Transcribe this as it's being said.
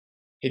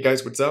Hey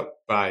guys, what's up?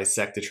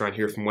 Bisectatron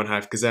here from One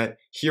Hive Gazette,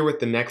 here with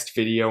the next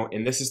video,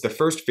 and this is the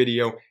first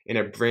video in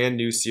a brand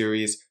new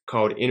series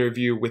called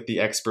Interview with the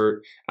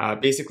Expert.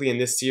 Basically, in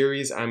this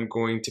series, I'm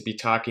going to be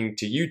talking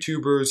to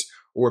YouTubers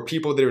or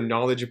people that are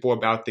knowledgeable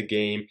about the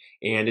game,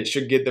 and it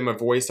should give them a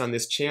voice on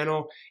this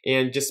channel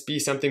and just be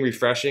something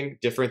refreshing,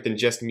 different than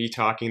just me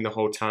talking the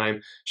whole time.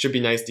 Should be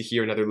nice to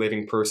hear another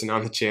living person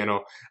on the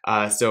channel.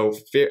 So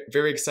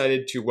very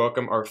excited to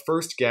welcome our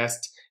first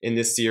guest in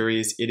this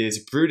series. It is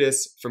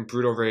Brutus from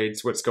Brutal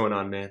Raids. What's going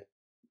on, man?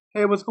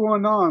 Hey, what's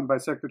going on,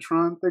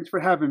 Bisectatron? Thanks for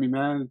having me,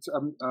 man.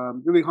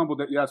 I'm really humbled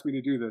that you asked me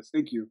to do this.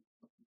 Thank you.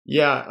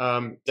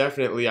 Yeah,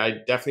 definitely. I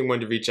definitely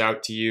wanted to reach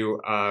out to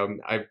you.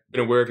 I've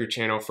been aware of your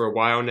channel for a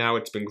while now.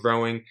 It's been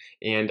growing,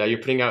 and you're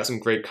putting out some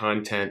great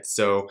content.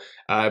 So,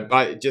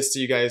 but just so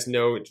you guys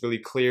know, it's really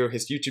clear.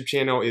 His YouTube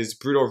channel is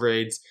Brutal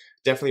Raids.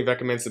 Definitely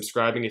recommend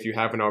subscribing if you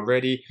haven't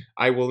already.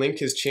 I will link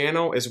his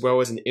channel as well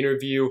as an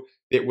interview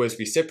that was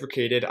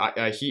reciprocated.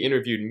 He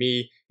interviewed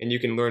me, and you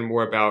can learn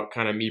more about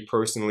kind of me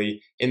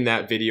personally in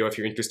that video if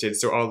you're interested.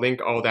 So I'll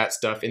link all that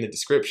stuff in the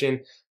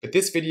description. But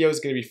this video is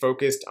going to be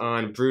focused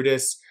on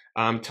Brutus,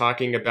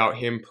 talking about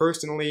him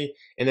personally,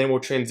 and then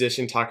we'll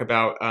transition, talk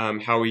about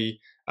how he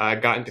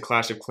got into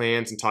Clash of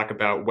Clans and talk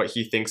about what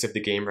he thinks of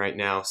the game right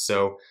now.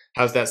 So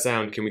how's that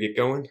sound? Can we get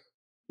going?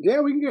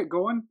 Yeah, we can get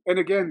going. And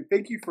again,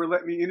 thank you for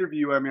letting me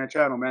interview you on my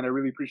channel, man. I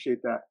really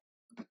appreciate that.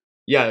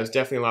 Yeah, it was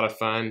definitely a lot of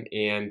fun,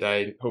 and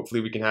hopefully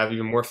we can have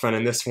even more fun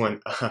in this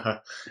one.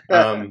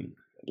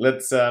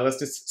 Let's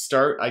just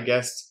start, I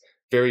guess,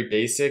 very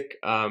basic.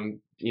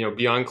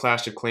 Beyond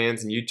Clash of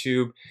Clans and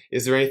YouTube,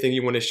 is there anything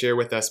you want to share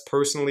with us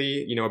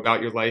personally?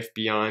 About your life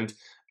beyond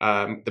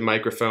the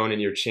microphone and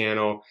your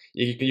channel.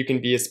 You can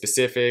be as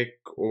specific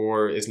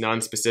or as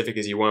non-specific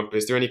as you want, but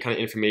is there any kind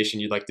of information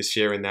you'd like to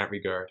share in that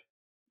regard?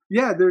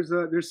 Yeah,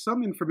 there's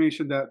some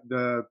information that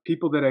the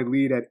people that I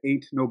lead at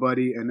Ain't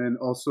Nobody, and then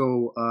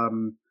also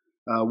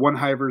One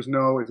Hivers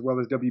know, as well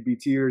as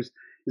WBTers,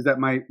 is that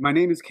my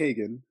name is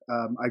Kagan.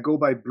 I go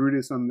by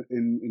Brutus in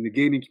the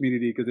gaming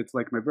community because it's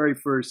like my very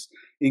first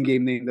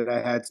in-game name that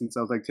I had since I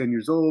was like 10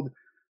 years old.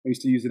 I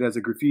used to use it as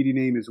a graffiti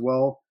name as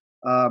well.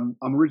 I'm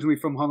originally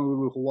from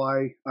Honolulu,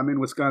 Hawaii. I'm in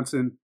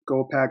Wisconsin.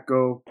 Go Pack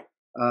Go.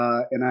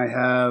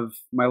 And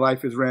my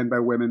life is ran by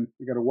women.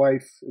 I got a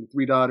wife and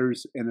three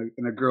daughters and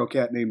a girl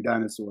cat named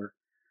Dinosaur.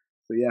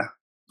 So yeah.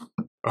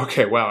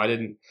 Okay, wow, I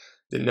didn't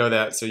know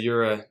that. So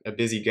you're a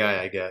busy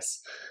guy, I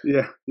guess.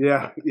 Yeah.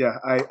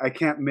 I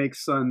can't make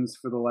sons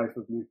for the life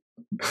of me.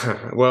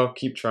 Well,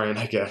 keep trying,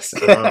 I guess.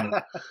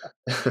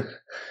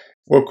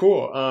 Well,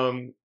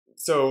 cool.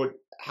 So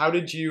how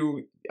did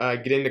you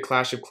get into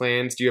Clash of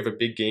Clans? Do you have a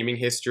big gaming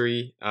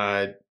history?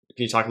 Can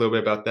you talk a little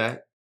bit about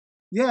that?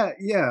 Yeah.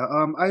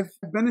 I've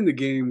been in the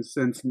games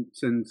since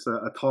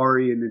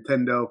Atari and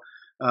Nintendo,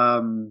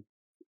 and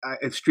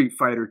Street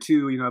Fighter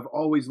too. I've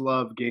always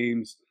loved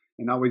games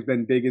and always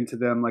been big into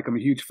them. Like I'm a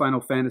huge Final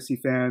Fantasy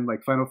fan.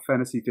 Like Final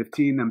Fantasy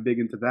 15, I'm big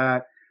into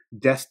that.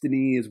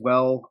 Destiny as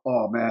well.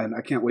 Oh man,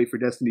 I can't wait for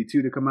Destiny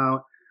 2 to come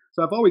out.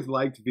 So I've always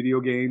liked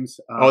video games.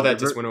 All that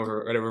just went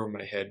over right over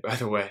my head, by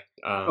the way.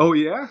 Oh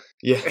yeah.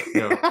 Yeah,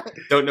 no,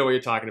 don't know what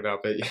you're talking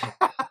about, but yeah.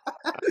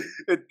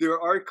 There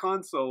are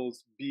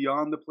consoles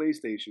beyond the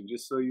PlayStation,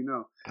 just so you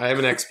know. I am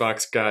an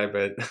Xbox guy,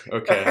 but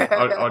okay,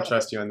 I'll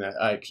trust you on that.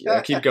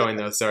 I keep going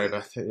though. Sorry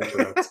about the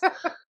interrupt.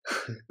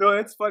 No,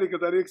 it's funny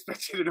because I didn't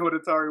expect you to know what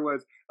Atari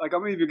was. Like,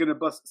 I'm even gonna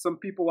bust. Some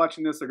people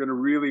watching this are gonna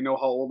really know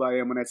how old I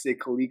am when I say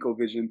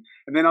ColecoVision,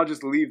 and then I'll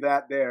just leave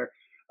that there.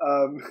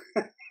 Um,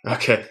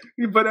 Okay.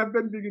 but I've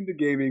been big into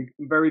gaming.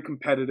 I'm very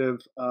competitive.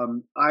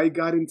 I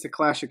got into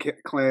Clash of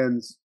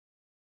Clans.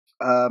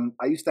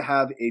 I used to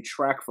have a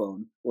track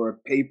phone or a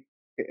pay,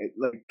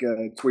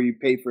 it's where you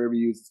pay for every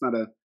use. It's not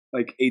a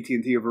like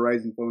AT&T or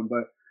Verizon phone,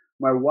 but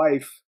my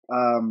wife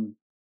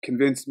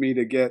convinced me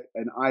to get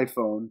an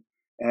iPhone,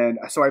 and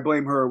so I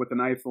blame her with an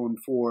iPhone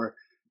 4.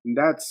 And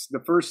that's the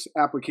first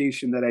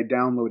application that I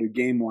downloaded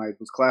game-wise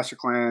was Clash of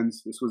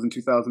Clans. This was in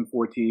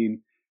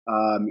 2014.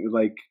 It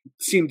like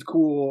seemed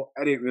cool.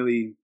 I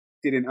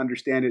didn't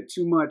understand it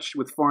too much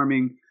with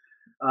farming.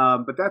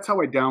 But that's how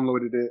I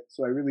downloaded it.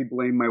 So I really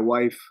blame my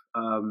wife.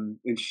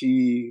 And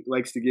she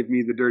likes to give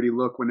me the dirty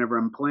look whenever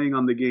I'm playing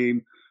on the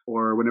game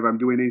or whenever I'm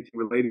doing anything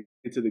related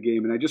to the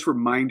game. And I just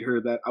remind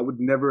her that I would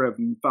never have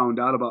found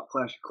out about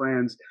Clash of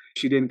Clans.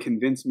 She didn't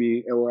convince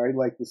me, or I'd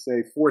like to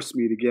say, force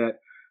me to get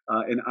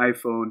an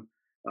iPhone.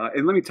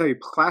 And let me tell you,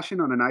 clashing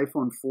on an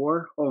iPhone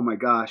 4, oh my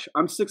gosh,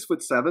 I'm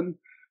 6'7".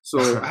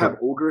 So I have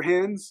ogre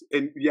hands.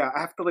 And yeah,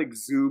 I have to like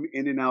zoom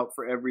in and out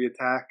for every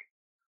attack.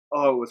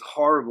 Oh, it was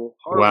horrible.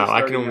 Wow,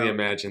 I can Starting only out.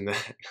 imagine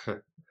that.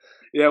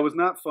 Yeah, it was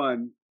not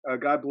fun.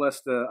 God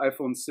bless the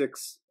iPhone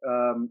 6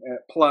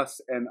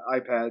 Plus and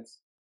iPads.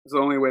 It's the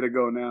only way to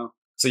go now.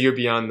 So you're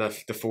beyond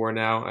the four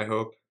now, I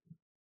hope.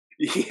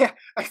 Yeah,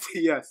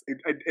 yes.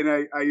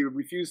 I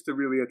refuse to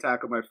really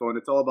attack on my phone.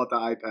 It's all about the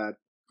iPad.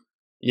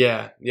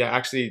 Yeah.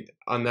 Actually,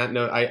 on that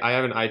note, I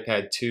have an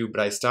iPad too, but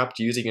I stopped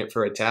using it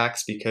for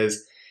attacks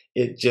because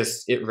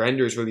it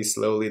renders really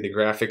slowly. The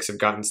graphics have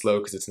gotten slow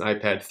because it's an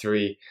iPad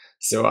 3.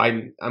 So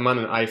I'm on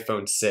an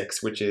iPhone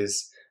 6, which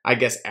is I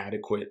guess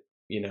adequate.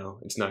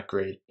 It's not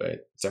great,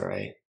 but it's all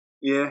right.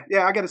 Yeah,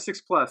 yeah, I got a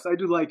 6 plus. I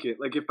do like it.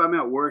 Like if I'm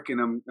at work and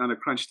I'm on a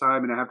crunch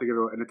time and I have to get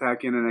an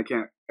attack in and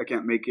I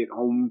can't make it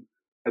home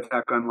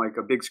attack on like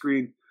a big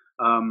screen.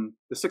 The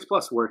 6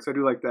 plus works. I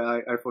do like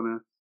the iPhone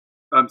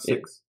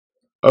 6.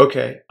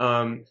 Okay.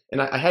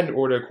 And I had an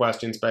order of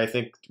questions, but I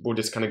think we'll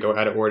just kind of go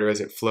out of order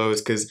as it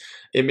flows because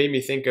it made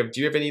me think of,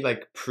 do you have any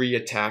like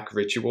pre-attack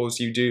rituals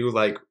you do,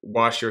 like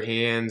wash your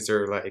hands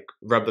or like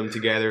rub them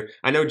together?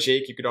 I know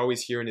Jake, you could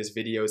always hear in his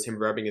videos him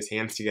rubbing his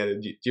hands together.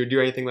 Do you do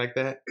anything like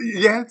that?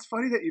 Yeah, it's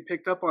funny that you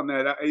picked up on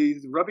that.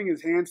 He's rubbing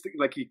his hands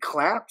like he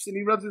claps and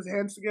he rubs his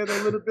hands together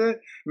a little bit.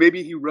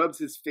 Maybe he rubs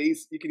his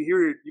face. You can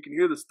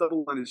hear the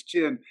stubble on his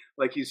chin,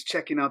 like he's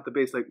checking out the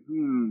base. Like,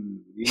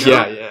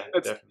 Yeah, yeah,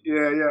 definitely.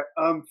 yeah, yeah.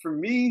 For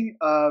me,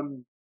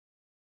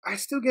 I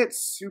still get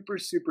super,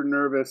 super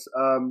nervous.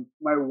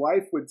 My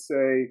wife would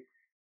say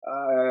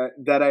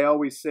that I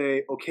always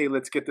say, "Okay,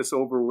 let's get this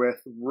over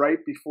with,"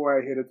 right before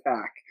I hit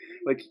attack.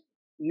 Like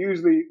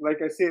usually,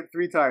 like I say it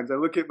 3 times. I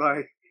look at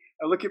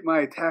my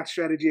attack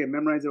strategy. I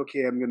memorize.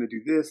 Okay, I'm going to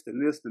do this,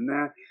 then this, then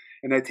that,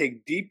 and I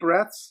take deep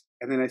breaths,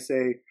 and then I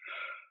say,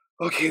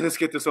 "Okay, let's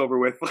get this over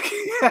with."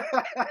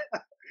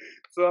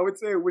 So I would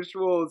say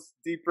rituals,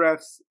 deep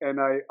breaths, and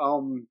I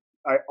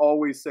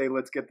always say,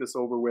 "Let's get this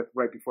over with"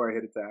 right before I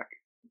hit attack.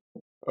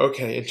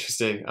 Okay,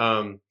 interesting.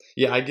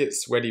 Yeah, I get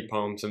sweaty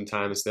palms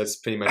sometimes. That's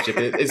pretty much it.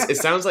 It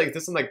sounds like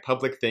this is like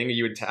public thing. Are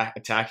you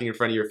attacking in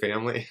front of your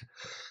family?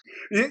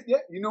 Yeah, yeah.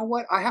 You know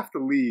what? I have to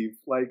leave.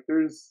 Like,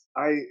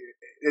 I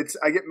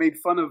get made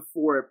fun of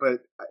for it,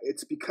 but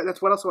it's because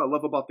that's what also I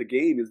love about the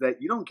game is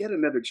that you don't get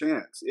another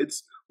chance.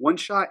 It's one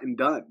shot and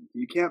done.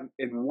 You can't,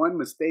 and one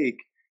mistake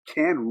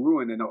can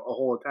ruin a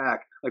whole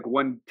attack, like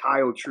one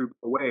tile troop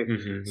away.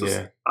 So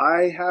Yeah.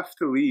 I have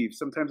to leave.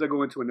 Sometimes I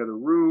go into another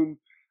room.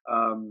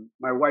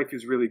 My wife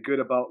is really good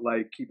about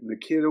like keeping the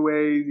kid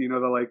away.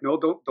 They're like, no,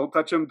 don't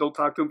touch him, don't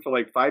talk to him for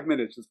like 5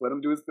 minutes. Just let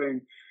him do his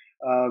thing.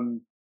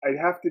 I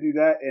have to do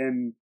that,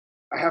 and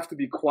I have to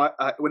be quiet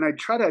when I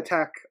try to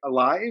attack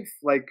alive.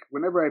 Like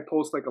whenever I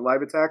post like a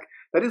live attack,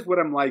 that is what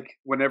I'm like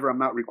whenever I'm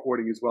not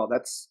recording as well.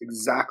 That's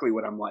exactly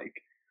what I'm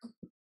like.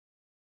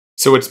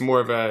 So it's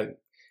more of an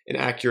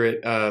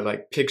accurate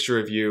like picture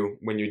of you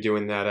when you're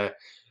doing that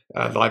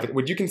live.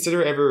 Would you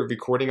consider ever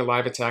recording a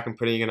live attack and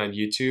putting it on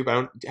YouTube? I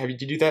don't.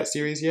 Did you do that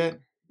series yet?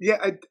 Yeah,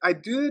 I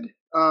did.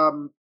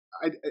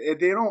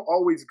 They don't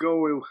always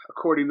go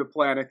according to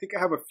plan. I think I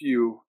have a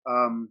few.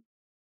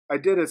 I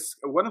did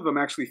one of them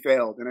actually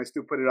failed, and I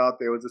still put it out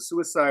there. It was a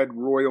suicide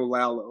Royal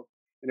Lalo,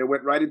 and it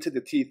went right into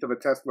the teeth of a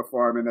Tesla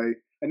farm, and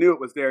I knew it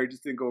was there. It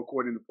just didn't go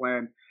according to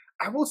plan.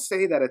 I will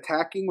say that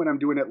attacking when I'm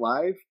doing it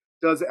live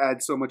does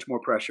add so much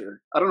more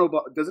pressure. I don't know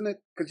about, doesn't it?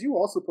 Because you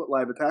also put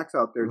live attacks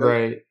out there.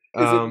 Right.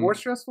 Is it more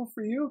stressful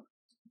for you?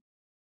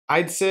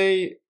 I'd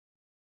say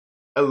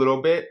a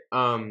little bit.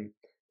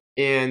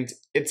 And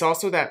it's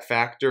also that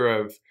factor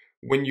of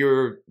when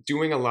you're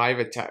doing a live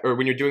attack or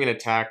when you're doing an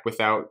attack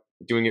without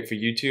doing it for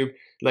YouTube,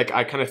 like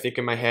I kind of think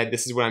in my head,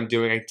 this is what I'm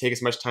doing. I take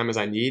as much time as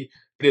I need.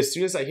 But as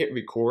soon as I hit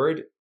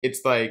record,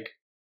 it's like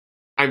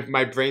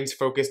my brain's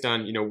focused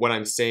on, what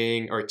I'm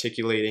saying,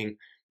 articulating,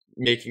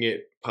 making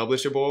it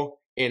publishable.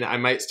 And I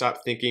might stop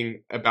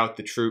thinking about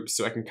the troops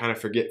so I can kind of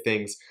forget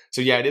things.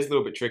 So yeah, it is a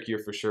little bit trickier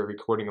for sure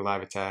recording a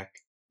live attack.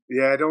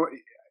 Yeah, I don't.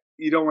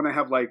 You don't want to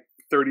have like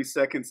 30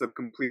 seconds of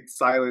complete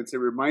silence. It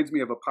reminds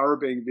me of a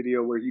Powerbang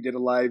video where he did a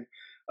live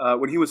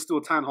when he was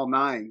still Town Hall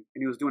 9 and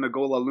he was doing a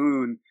Gola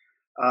Loon.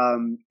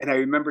 And I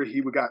remember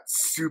he got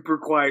super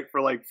quiet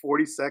for like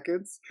 40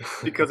 seconds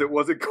because it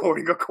wasn't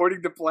going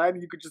according to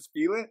plan. You could just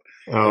feel it.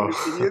 And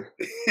Oh.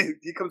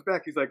 he comes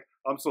back. He's like,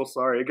 "I'm so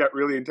sorry. It got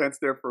really intense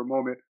there for a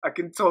moment." I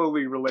can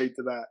totally relate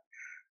to that.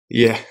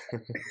 Yeah,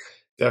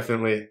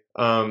 definitely.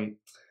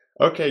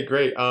 Okay,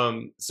 great.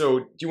 So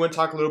do you want to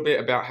talk a little bit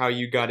about how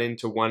you got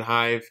into One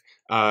Hive,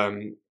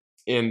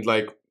 and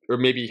like, or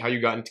maybe how you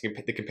got into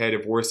the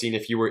competitive war scene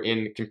if you were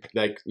in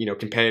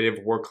competitive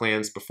war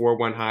clans before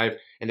One Hive,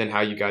 and then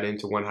how you got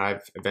into One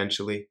Hive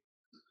eventually?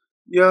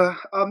 Yeah,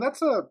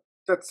 that's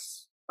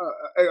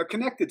a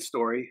connected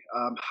story.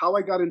 How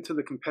I got into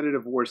the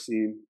competitive war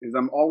scene is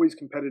I'm always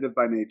competitive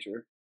by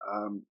nature.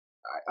 Um,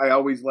 I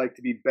always like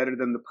to be better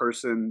than the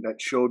person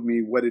that showed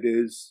me what it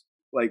is.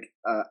 Like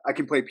I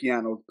can play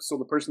piano, so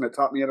the person that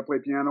taught me how to play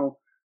piano,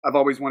 I've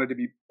always wanted to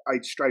be. I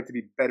strive to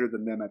be better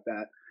than them at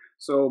that.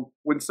 So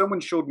when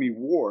someone showed me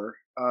war,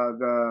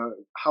 the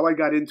how I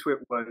got into it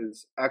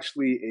was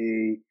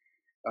actually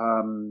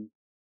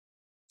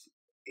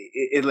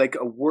like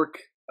a work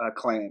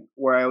clan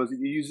where I was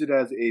use it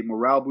as a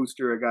morale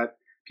booster. I got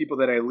people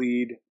that I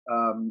lead,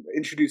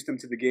 introduced them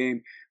to the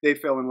game. They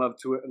fell in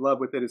love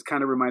with it. It's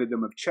kind of reminded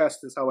them of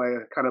chess. Is how I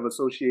kind of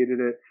associated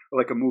it,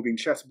 like a moving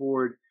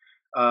chessboard.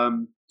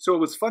 So it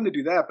was fun to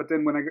do that. But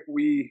then when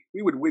we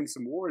would win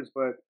some wars,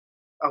 but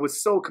I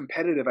was so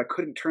competitive, I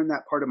couldn't turn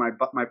that part of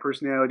my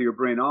personality or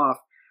brain off.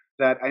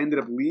 that I ended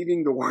up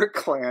leaving the work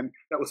clan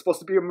that was supposed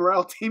to be a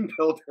morale team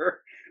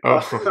builder.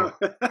 Oh,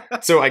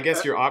 so I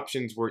guess your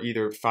options were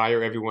either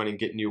fire everyone and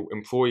get new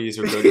employees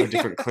or go to a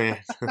different clan.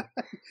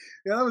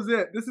 Yeah, that was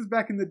it. This is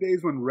back in the days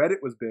when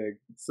Reddit was big.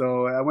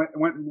 So I went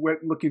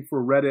looking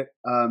for Reddit.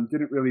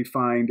 Didn't really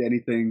find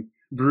anything.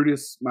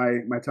 Brutus,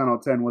 my Town Hall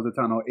 10 was a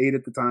Town Hall 8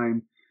 at the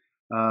time.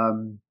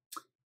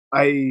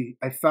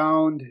 I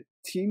found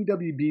Team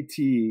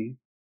WBT.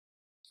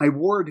 I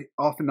warred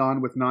off and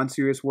on with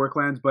non-serious war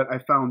clans, but I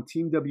found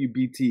Team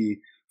WBT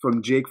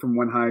from Jake from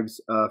One Hive's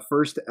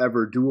first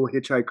ever dual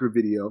hitchhiker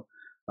video,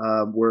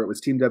 where it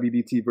was Team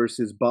WBT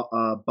versus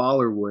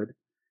Ballerwood.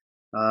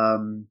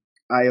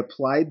 I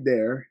applied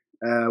there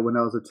when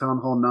I was at Town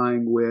Hall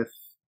 9 with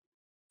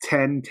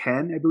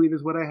 1010, I believe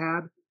is what I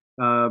had,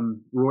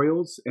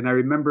 Royals. And I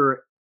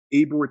remember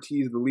Abe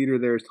Ortiz, the leader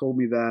there, told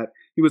me that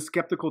he was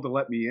skeptical to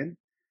let me in.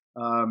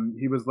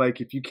 He was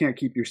like, if you can't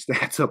keep your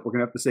stats up, we're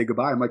going to have to say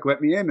goodbye. I'm like,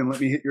 let me in and let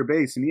me hit your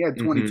base. And he had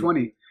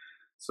 2020.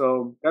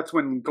 So that's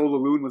when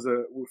Golaloon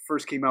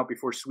first came out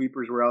before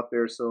sweepers were out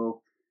there.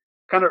 So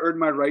kind of earned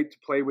my right to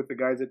play with the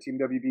guys at Team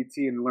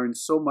WBT and learned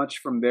so much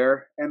from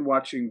there, and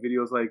watching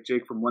videos like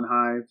Jake from One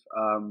Hive.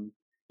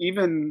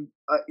 Even,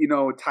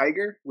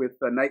 Tiger with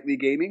Nightly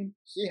Gaming,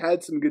 he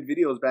had some good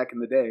videos back in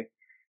the day.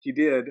 He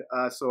did.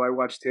 So I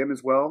watched him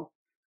as well.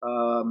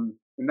 And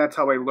that's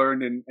how I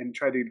learned and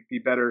tried to be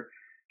better.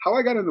 How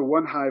I got into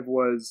One Hive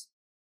was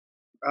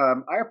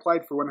I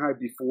applied for One Hive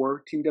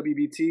before Team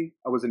WBT.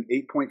 I was an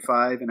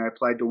 8.5, and I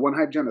applied to One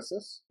Hive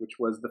Genesis, which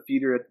was the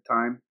feeder at the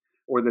time,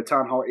 or the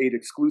Town Hall 8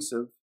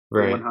 exclusive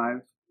for One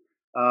Hive.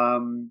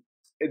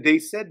 They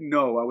said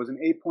no. I was an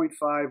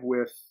 8.5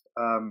 with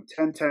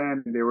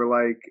 1010. And they were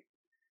like,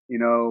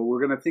 we're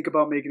going to think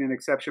about making an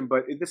exception.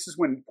 But this is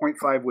when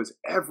 0.5 was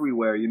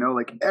everywhere,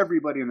 like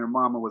everybody and their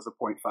mama was a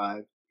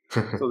 0.5.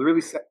 So they're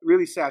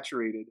really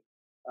saturated.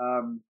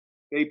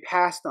 They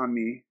passed on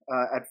me,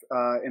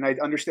 and I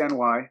understand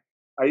why.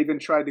 I even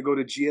tried to go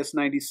to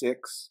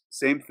GS96.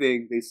 Same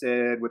thing. They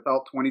said,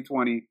 without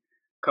 2020,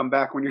 come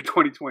back when you're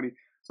 2020.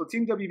 So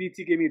Team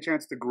WBT gave me a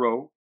chance to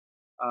grow.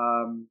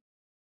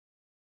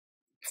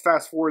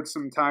 Fast forward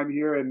some time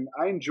here, and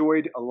I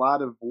enjoyed a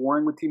lot of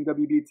warring with Team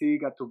WBT.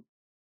 Got to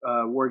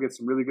war against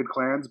some really good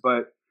clans,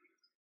 but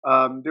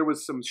there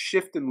was some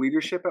shift in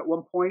leadership at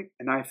one point,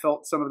 and I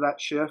felt some of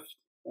that shift,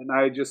 and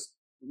I just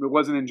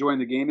wasn't enjoying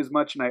the game as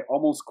much, and I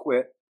almost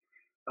quit.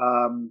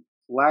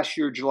 Last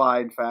year, July,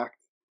 in fact.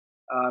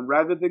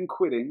 Rather than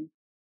quitting,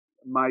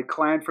 my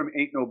clan from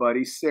Ain't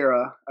Nobody,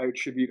 Sarah, I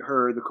attribute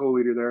her, the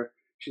co-leader there,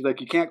 she's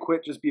like, you can't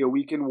quit, just be a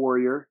weekend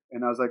warrior.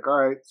 And I was like, all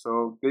right.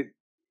 So they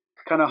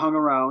kind of hung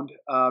around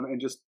and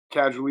just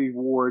casually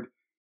warred.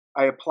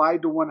 I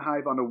applied to One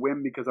Hive on a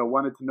whim because I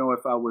wanted to know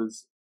if I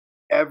was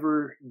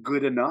ever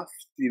good enough,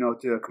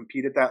 to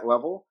compete at that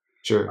level.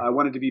 Sure. I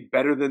wanted to be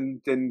better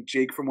than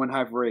Jake from One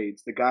Hive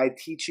Raids, the guy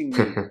teaching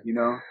me,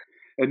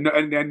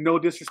 and no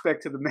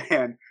disrespect to the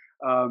man,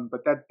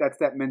 but that's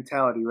that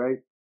mentality, right?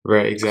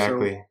 Right,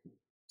 exactly.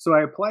 So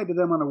I applied to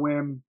them on a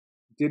whim,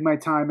 did my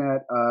time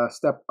at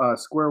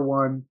Square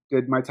One,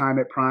 did my time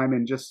at Prime,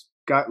 and just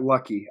got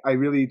lucky. I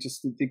really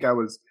just think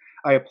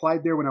I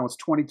applied there when I was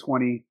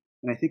 2020,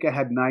 and I think I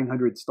had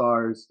 900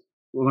 stars.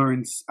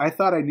 I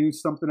thought I knew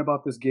something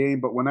about this game,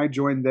 but when I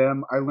joined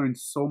them, I learned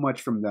so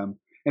much from them.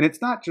 And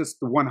it's not just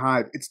the One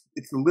Hive; it's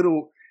the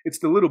little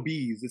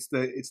bees. It's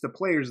the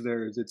players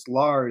there. It's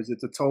Lars.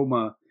 It's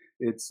Atoma.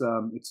 It's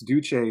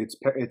Duce.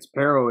 It's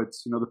Pero.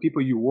 It's the people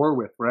you war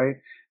with, right?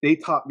 They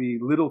taught me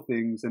little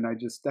things, and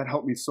that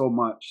helped me so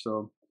much.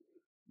 So,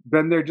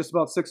 been there just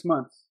about 6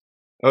 months.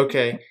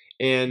 Okay,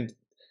 and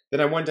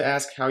then I wanted to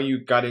ask how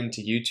you got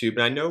into YouTube.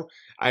 And I know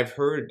I've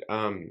heard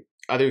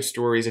other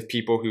stories of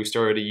people who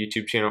started a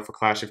YouTube channel for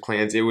Clash of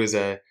Clans. It was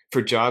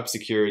for job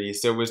security.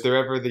 So was there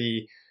ever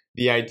the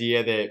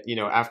idea that,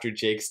 after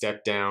Jake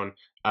stepped down,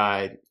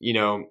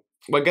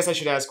 well, I guess I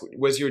should ask,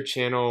 was your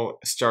channel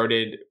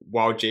started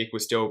while Jake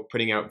was still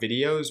putting out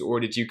videos, or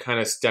did you kind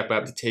of step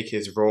up to take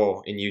his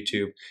role in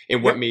YouTube?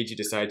 And what made you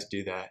decide to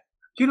do that?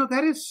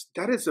 That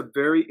is a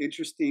very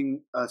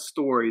interesting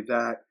story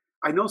that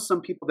I know some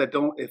people that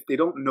if they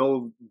don't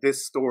know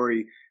this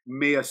story,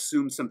 may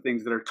assume some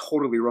things that are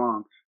totally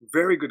wrong.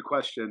 Very good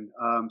question.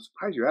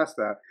 Surprised you asked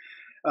that.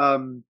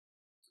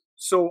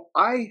 So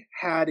I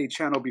had a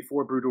channel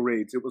before Brutal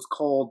Raids. It was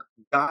called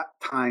Got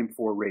Time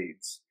for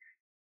Raids.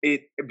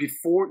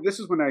 This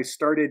is when I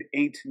started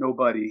Ain't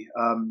Nobody.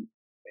 I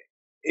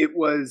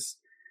was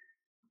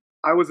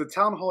a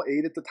Town Hall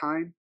 8 at the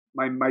time.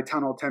 My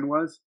Town Hall 10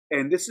 was.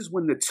 And this is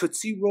when the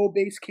Tootsie Roll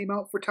base came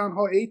out for Town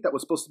Hall 8 that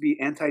was supposed to be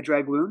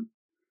anti-Dragloon.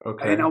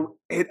 Okay. And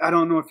I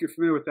don't know if you're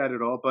familiar with that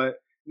at all, but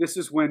this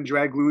is when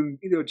Dragloon,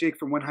 Jake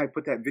from One Hive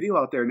put that video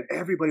out there and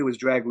everybody was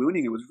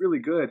Draglooning. It was really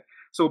good.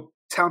 So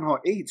Town Hall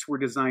 8s were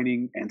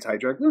designing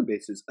anti-Dragloon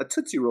bases, a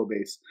Tootsie Roll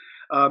base.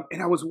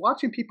 And I was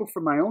watching people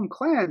from my own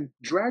clan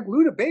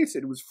Dragloon a base,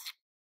 and it was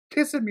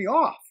pissing me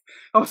off.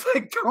 I was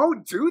like,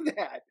 don't do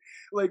that.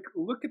 Like,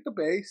 look at the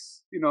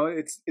base.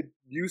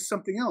 Use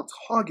something else.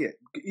 Hog it.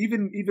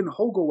 Even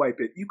Hogo wipe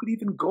it. You could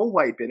even go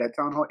wipe it at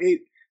Town Hall 8.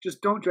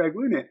 Just don't drag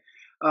loon it.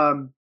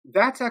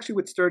 That's actually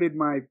what started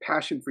my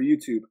passion for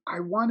YouTube.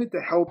 I wanted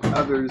to help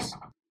others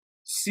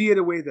see it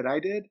a way that I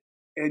did,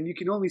 and you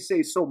can only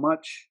say so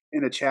much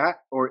in a chat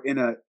or in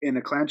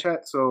a clan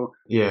chat. So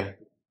Yeah.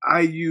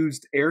 I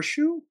used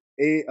Airshoe,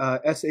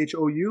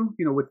 SHOU,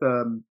 with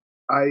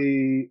I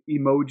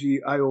emoji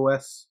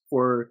iOS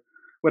for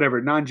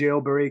whatever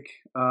non-jailbreak,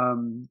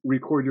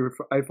 record your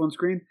iPhone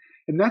screen,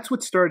 and that's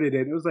what started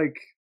it. It was like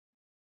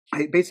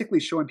basically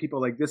showing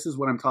people like this is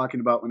what I'm talking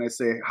about when I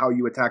say how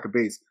you attack a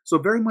base. So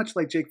very much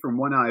like Jake from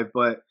One Hive,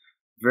 but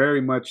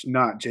very much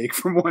not Jake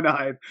from One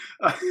Hive.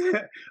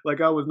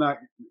 Like I was not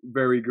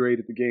very great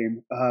at the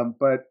game,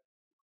 but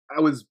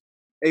I was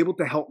able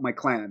to help my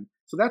clan.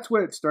 So that's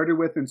what it started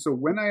with. And so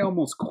when I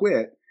almost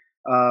quit,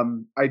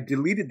 I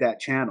deleted that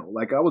channel.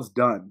 Like I was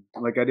done.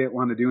 Like I didn't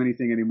want to do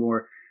anything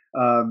anymore.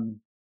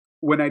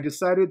 When I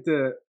decided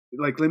to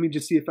let me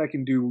just see if I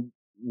can do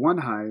One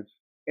Hive,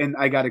 and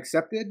I got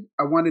accepted,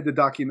 I wanted to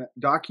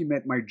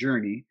document my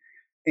journey.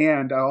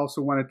 And I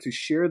also wanted to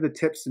share the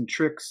tips and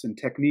tricks and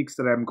techniques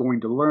that I'm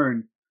going to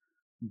learn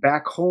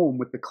back home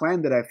with the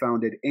clan that I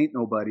founded, Ain't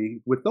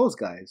Nobody, with those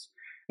guys.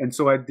 And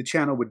so the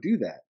channel would do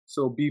that.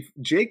 So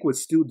Jake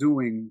was still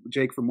doing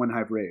Jake from One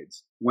Hive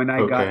Raids when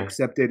I got Okay.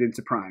 accepted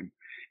into Prime.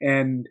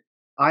 And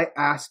I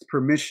asked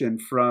permission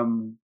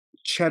from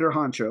Cheddar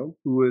Honcho,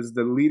 who was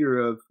the leader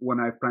of One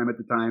Hive Prime at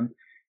the time.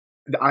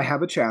 I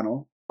have a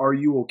channel. Are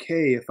you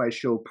okay if I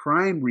show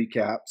Prime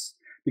recaps?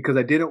 Because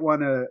I didn't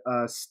want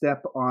to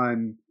step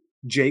on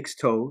Jake's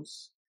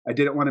toes. I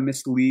didn't want to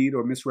mislead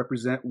or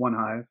misrepresent One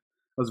Hive.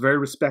 I was very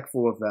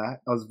respectful of that.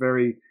 I was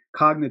very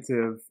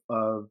cognitive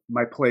of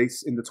my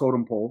place in the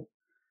totem pole.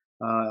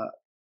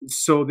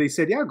 So they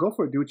said, yeah, go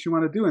for it. Do what you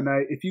want to do. And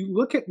if you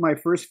look at my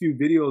first few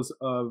videos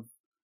of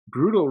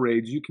Brutal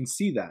Raids, you can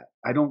see that.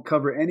 I don't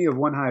cover any of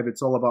One Hive.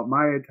 It's all about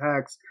my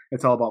attacks.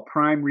 It's all about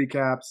Prime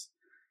recaps.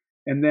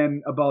 And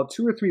then about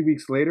 2 or 3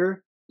 weeks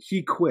later,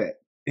 he quit.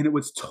 And it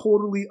was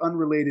totally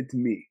unrelated to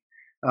me.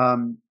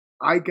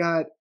 I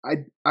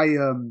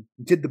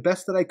did the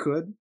best that I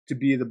could to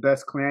be the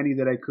best clanny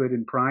that I could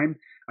in Prime.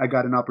 I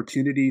got an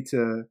opportunity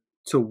to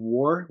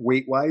war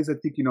weight wise. I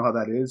think you know how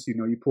that is.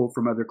 You pull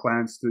from other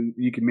clans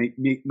you can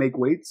make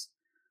weights.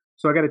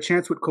 So I got a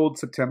chance with Cold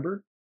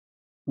September.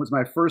 It was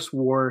my first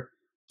war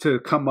to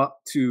come up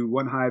to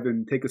One Hive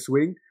and take a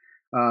swing.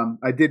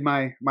 I did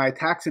my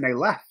attacks and I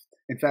left.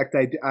 In fact,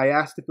 I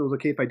asked if it was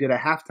okay if I did a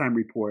halftime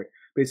report,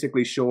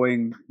 basically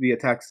showing the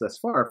attacks thus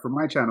far for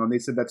my channel, and they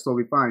said that's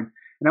totally fine.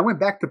 And I went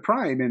back to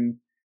Prime, and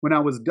when I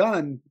was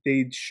done,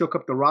 they shook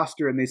up the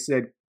roster and they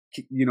said,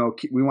 we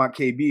want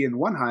KB in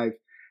One Hive.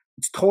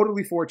 It's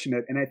totally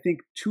fortunate, and I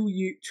think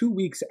 2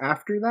 weeks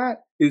after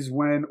that is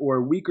when, or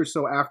a week or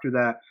so after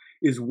that,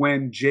 is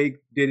when Jake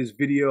did his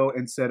video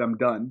and said, I'm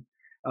done.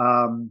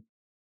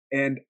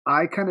 And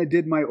I kind of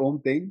did my own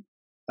thing.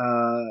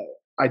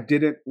 I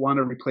didn't want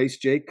to replace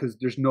Jake because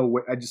there's no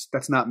way.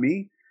 That's not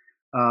me.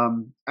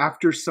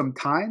 After some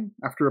time,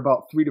 after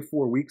about 3 to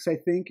 4 weeks, I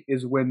think,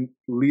 is when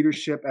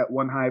leadership at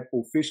One Hive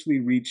officially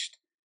reached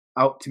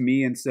out to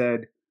me and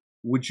said,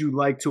 would you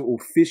like to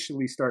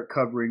officially start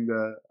covering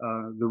the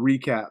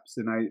recaps?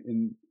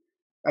 And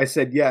I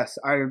said yes.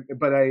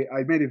 But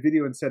I made a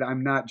video and said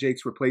I'm not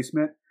Jake's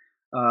replacement.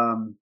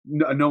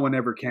 No one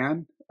ever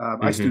can.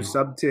 I still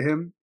subbed to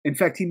him. In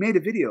fact, he made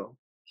a video.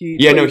 He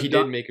did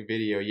make a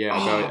video,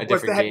 about a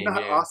different game. Was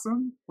that not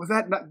awesome? Was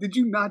that not? Did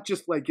you not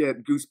just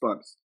get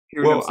goosebumps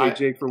hearing him say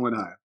Jake from One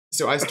Hive?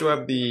 So I still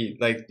have the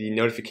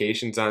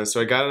notifications on. So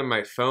I got it on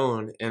my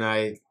phone and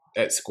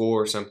at school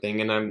or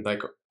something, and I'm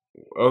like,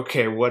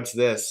 okay, what's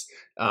this?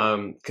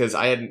 Because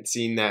I hadn't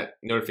seen that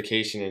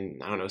notification in,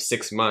 I don't know,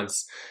 6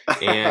 months.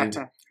 And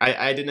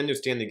I didn't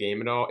understand the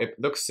game at all. It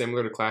looks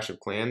similar to Clash of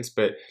Clans,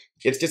 but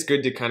it's just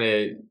good to kind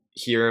of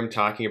hear him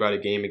talking about a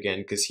game again,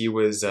 because he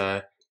was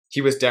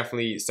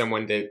definitely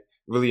someone that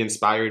really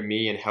inspired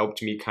me and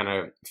helped me kind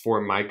of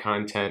form my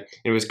content.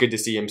 And it was good to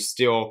see him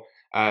still,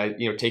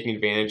 taking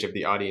advantage of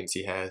the audience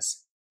he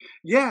has.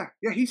 Yeah,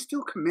 he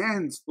still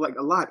commands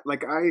a lot.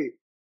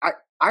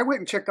 I went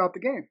and checked out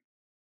the game.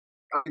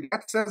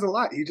 That says a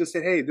lot. He just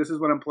said, "Hey, this is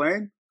what I'm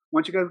playing. Why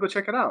don't you guys go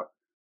check it out?"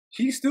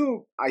 He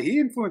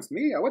influenced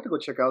me. I went to go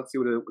check out, see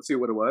what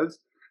it was,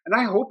 and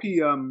I hope he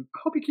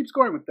keeps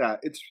going with that.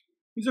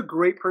 He's a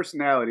great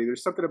personality.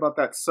 There's something about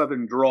that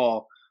southern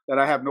drawl that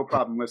I have no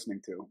problem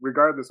listening to,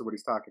 regardless of what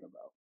he's talking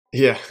about.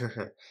 Yeah.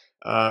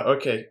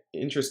 Okay.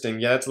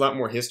 Interesting. Yeah, that's a lot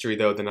more history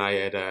though than I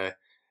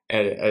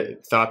had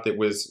thought that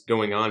was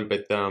going on.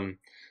 But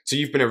so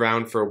you've been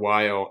around for a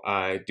while,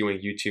 doing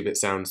YouTube. It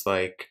sounds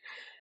like.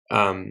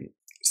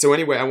 So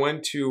anyway, I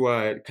want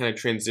to kind of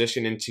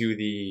transition into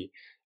the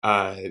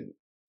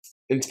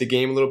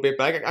game a little bit.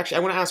 But I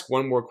want to ask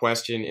one more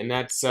question, and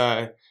that's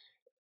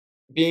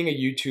being a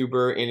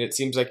YouTuber, and it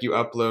seems like you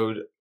upload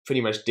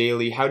pretty much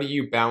daily. How do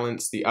you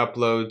balance the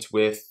uploads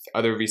with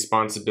other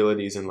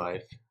responsibilities in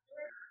life?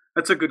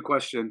 That's a good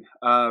question.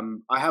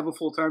 I have a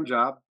full time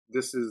job.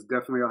 This is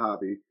definitely a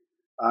hobby.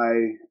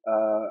 I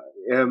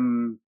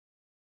am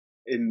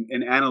in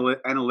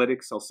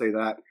analytics. I'll say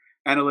that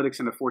analytics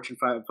in a Fortune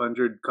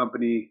 500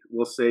 company.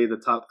 Will say the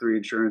top three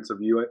insurance of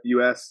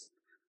U.S.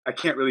 I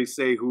can't really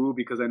say who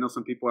because I know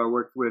some people I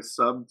worked with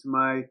sub to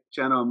my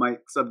channel. I might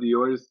sub to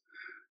yours.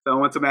 So I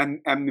want some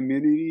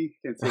anonymity.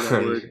 Can't say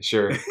that word.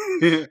 Sure.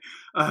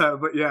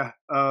 But yeah.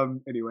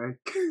 Anyway,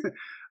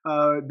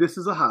 this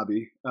is a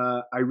hobby.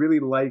 I really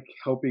like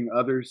helping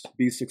others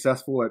be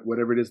successful at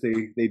whatever it is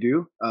they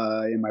do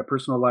in my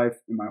personal life,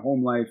 in my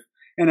home life,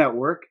 and at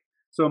work.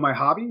 So my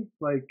hobby,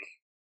 like,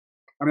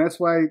 I mean, that's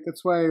why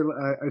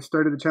I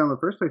started the channel in the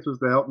first place was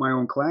to help my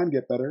own clan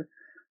get better.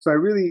 So I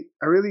really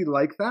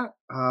like that,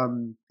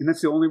 and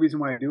that's the only reason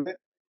why I do it.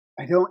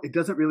 I don't. It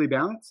doesn't really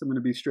balance. I'm going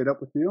to be straight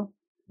up with you.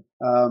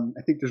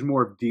 I think there's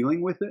more of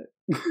dealing with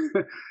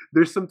it.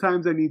 There's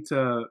sometimes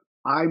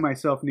I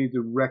myself need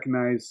to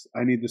recognize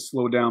I need to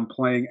slow down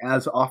playing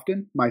as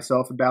often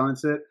myself and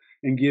balance it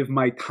and give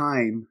my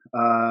time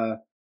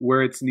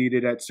where it's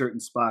needed at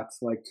certain spots,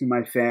 like to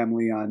my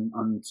family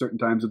on certain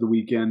times of the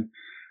weekend.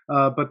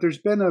 But there's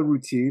been a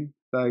routine,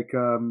 like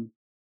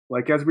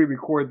as we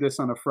record this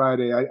on a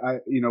Friday,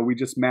 we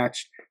just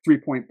matched 3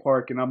 Point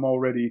Park, and I'm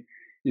already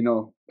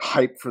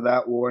hyped for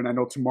that war, and I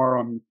know tomorrow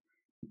I'm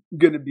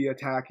gonna be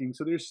attacking.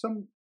 So there's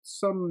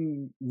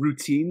some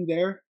routine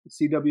there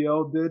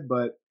CWL did,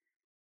 but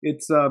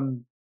it's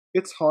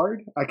it's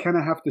hard. I kind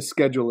of have to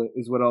schedule it,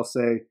 is what I'll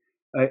say,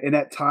 and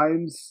at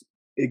times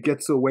it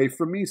gets away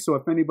from me. So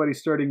if anybody's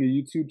starting a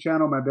YouTube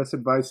channel, my best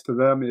advice to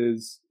them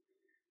is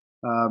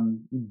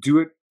do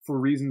it for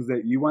reasons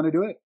that you want to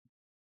do it.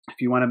 If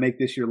you want to make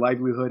this your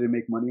livelihood and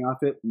make money off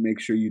it, make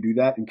sure you do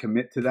that and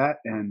commit to that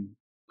and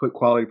put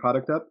quality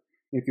product up.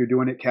 If you're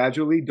doing it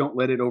casually, don't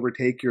let it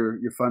overtake your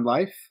fun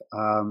life.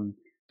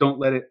 Don't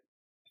let it.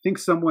 I think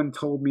someone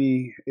told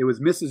me it was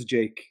Mrs.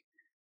 Jake.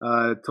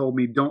 Told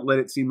me don't let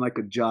it seem like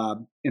a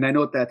job, and I know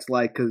what that's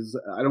like because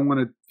I don't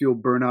want to feel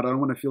burnout. I don't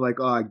want to feel like,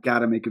 oh, I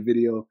gotta make a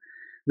video.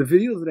 The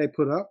videos that I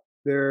put up,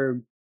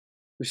 they're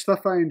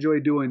stuff I enjoy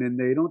doing, and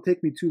they don't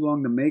take me too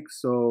long to make,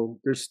 so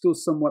there's still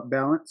somewhat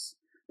balance.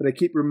 But I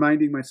keep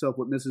reminding myself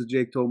what Mrs.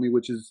 Jake told me,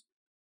 which is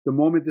the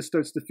moment this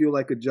starts to feel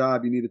like a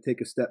job, you need to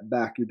take a step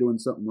back. You're doing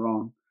something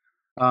wrong.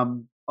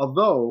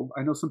 Although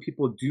I know some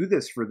people do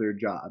this for their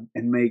job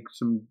and make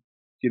some,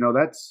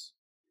 that's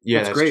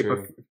Yeah, that's that's great.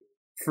 But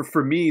true.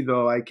 for me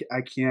though, I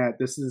can't.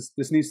 This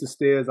needs to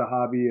stay as a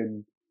hobby,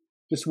 and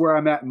just where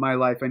I'm at in my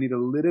life, I need a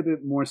little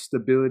bit more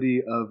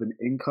stability of an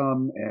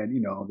income,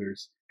 and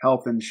there's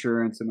health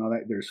insurance and all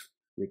that. There's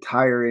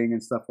retiring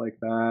and stuff like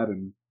that,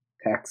 and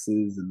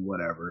taxes and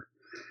whatever.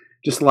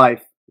 Just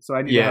life. So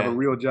I need to have a Yeah.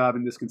 real job,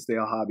 and this can stay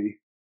a hobby.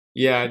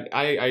 Yeah,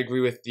 I agree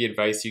with the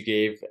advice you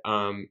gave.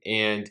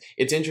 And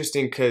it's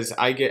interesting because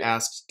I get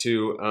asked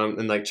to,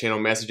 in like channel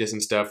messages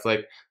and stuff,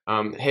 like,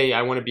 hey,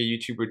 I want to be a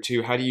YouTuber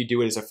too. How do you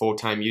do it as a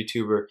full-time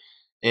YouTuber?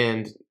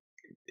 And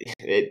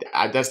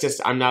that's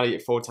just, I'm not a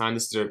full-time.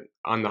 This is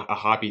a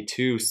hobby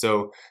too.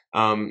 So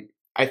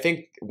I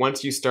think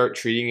once you start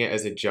treating it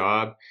as a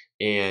job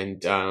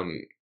and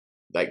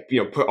like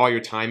put all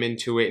your time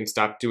into it and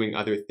stop doing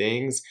other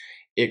things,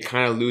 it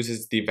kind of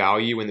loses the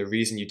value and the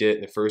reason you did it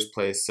in the first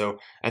place. So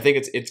I think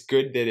it's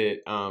good that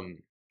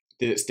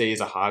it stays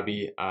a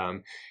hobby.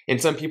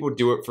 And some people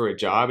do it for a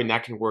job, and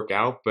that can work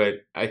out.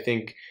 But I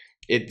think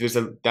there's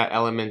that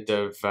element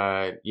of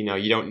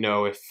you don't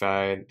know if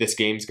this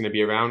game's going to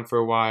be around for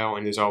a while,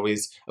 and there's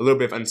always a little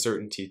bit of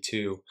uncertainty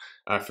too,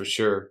 for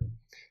sure.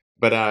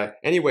 But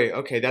anyway,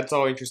 okay, that's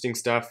all interesting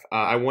stuff.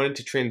 I wanted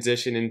to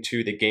transition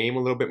into the game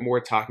a little bit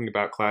more, talking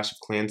about Clash of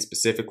Clans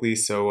specifically.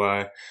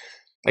 So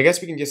I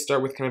guess we can just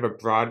start with kind of a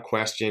broad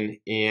question,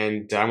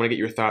 and I want to get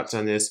your thoughts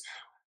on this.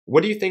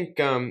 What do you think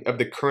of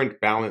the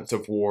current balance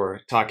of war?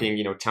 Talking,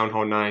 Town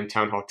Hall 9,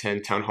 Town Hall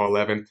 10, Town Hall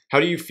 11.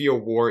 How do you feel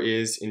war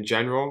is in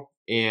general,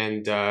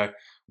 and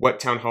what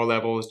Town Hall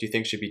levels do you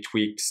think should be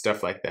tweaked?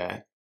 Stuff like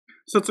that.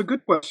 So it's a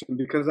good question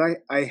because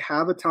I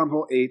have a Town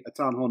Hall 8, a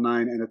Town Hall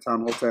 9, and a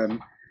Town Hall 10.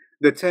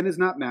 The 10 is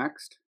not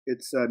maxed.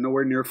 It's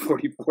nowhere near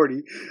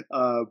 40/40,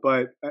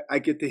 but I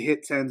get to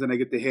hit 10s and I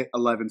get to hit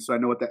 11, so I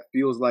know what that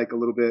feels like a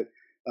little bit.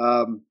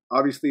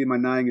 Obviously, my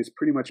 9 is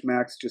pretty much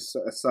maxed, just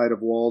a side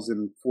of walls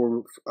and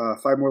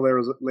 5 more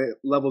levels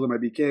of my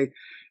BK.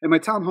 And my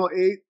Town Hall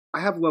 8, I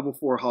have level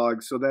 4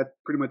 hogs, so that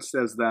pretty much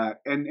says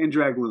that, and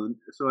Dragloon,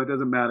 so it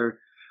doesn't matter.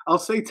 I'll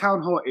say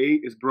Town Hall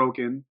 8 is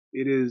broken.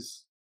 It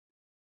is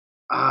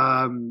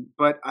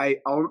but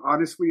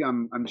honestly,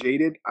 I'm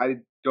jaded. I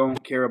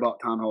don't care about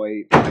Town Hall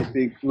 8. I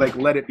think like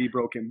let it be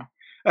broken,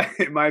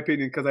 in my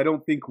opinion, because I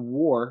don't think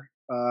war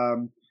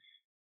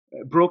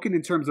broken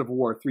in terms of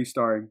war 3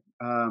 starring.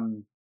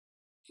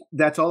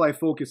 That's all I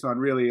focus on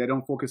really. I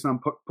don't focus on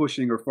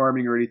pushing or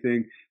farming or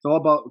anything. It's all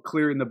about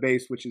clearing the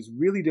base, which is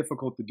really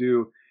difficult to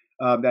do.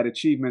 That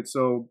achievement.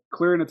 So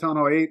clearing a Town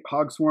Hall 8,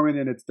 hog swarming,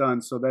 and it's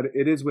done. So that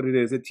it is what it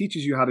is. It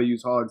teaches you how to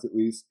use hogs at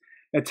least.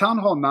 At Town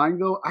Hall 9,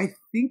 though, I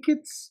think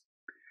it's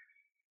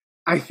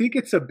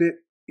a bit,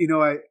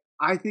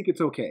 I think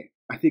it's okay.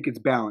 I think it's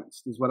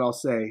balanced, is what I'll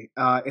say.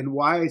 And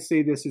why I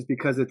say this is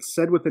because it's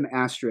said with an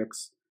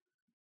asterisk.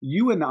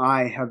 You and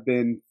I have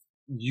been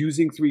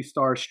using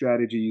 3-star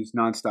strategies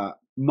nonstop,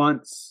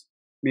 months,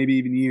 maybe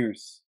even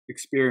years,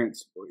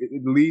 experience,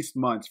 at least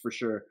months for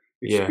sure,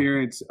 Yeah.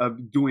 experience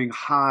of doing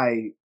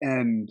high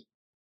end,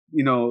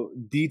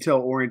 detail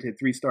oriented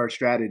 3-star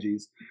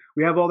strategies.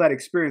 We have all that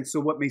experience. So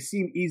what may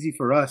seem easy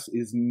for us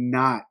is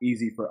not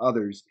easy for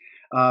others.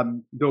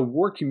 The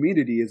war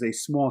community is a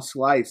small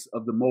slice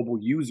of the mobile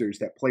users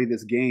that play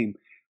this game.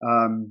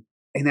 And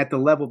at the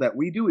level that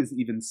we do is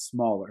even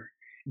smaller.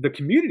 The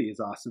community is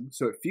awesome.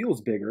 So it feels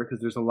bigger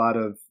because there's a lot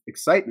of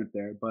excitement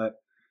there. But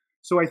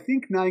so I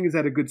think Nine is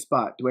at a good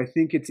spot. Do I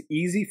think it's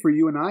easy for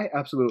you and I?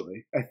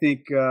 Absolutely. I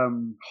think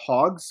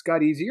Hogs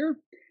got easier.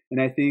 And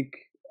I think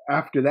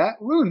after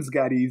that, Loons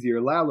got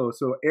easier, Lalo.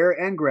 So air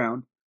and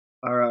ground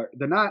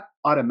they're not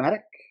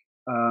automatic.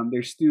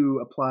 They still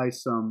apply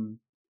some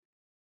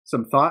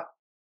thought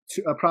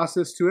to a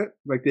process to it.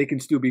 Like they can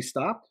still be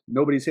stopped.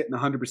 Nobody's hitting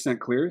 100%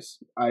 clears.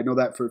 I know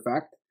that for a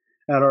fact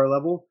at our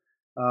level.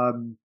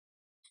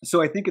 So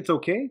I think it's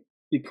okay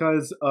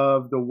because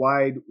of the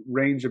wide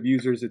range of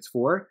users it's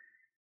for.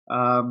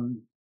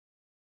 Um,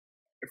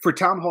 for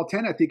Town Hall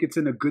 10, I think it's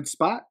in a good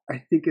spot.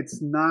 I think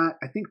it's not.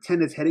 I think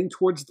 10 is heading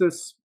towards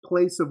this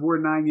place of where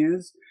 9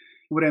 is.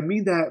 What I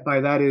mean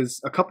by that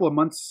is a couple of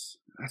months.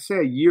 I say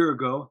a year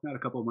ago, not a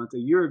couple of months. A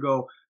year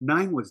ago,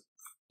 9 was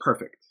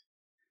perfect.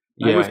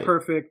 9 was Yeah.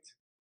 perfect,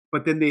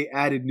 but then they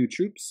added new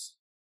troops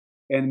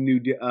and new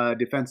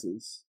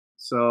defenses.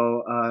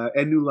 So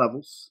and new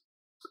levels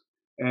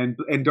and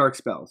dark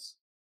spells.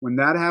 When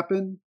that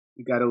happened,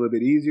 it got a little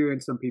bit easier,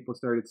 and some people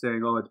started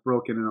saying, "Oh, it's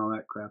broken" and all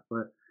that crap.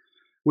 But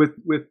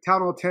with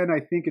Town Hall 10, I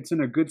think it's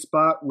in a good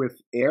spot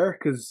with air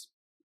because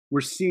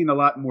we're seeing a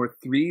lot more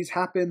threes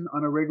happen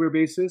on a regular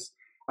basis.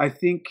 I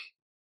think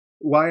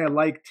why I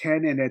like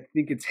 10 and I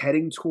think it's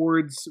heading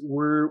towards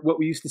where what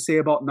we used to say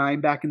about 9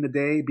 back in the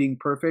day being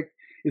perfect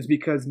is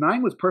because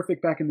 9 was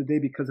perfect back in the day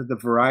because of the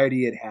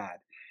variety it had.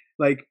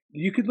 Like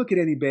you could look at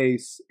any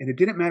base and it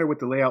didn't matter what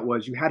the layout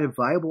was. You had a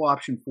viable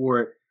option for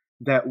it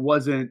that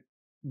wasn't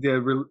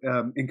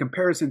in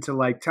comparison to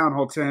like Town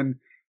Hall 10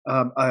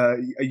 a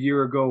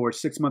year ago or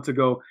 6 months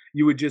ago,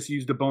 you would just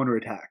use the boner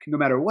attack. No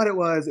matter what it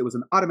was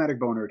an automatic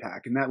boner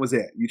attack, and that was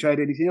it. You tried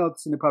anything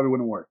else, and it probably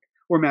wouldn't work.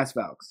 Or Mass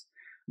Valks.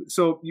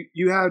 So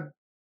you had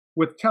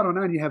with Town Hall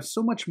 9, you have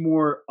so much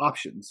more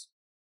options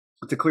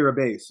to clear a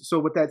base. So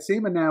with that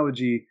same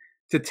analogy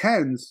to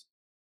tens,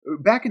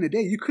 back in the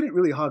day, you couldn't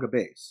really hog a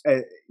base.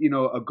 A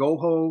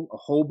goho, a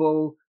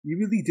hobo, you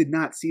really did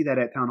not see that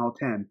at Town Hall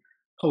 10.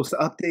 Post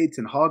updates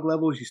and hog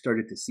levels, you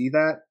started to see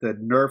that. The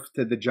nerf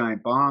to the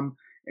giant bomb,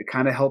 it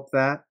kind of helped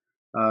that.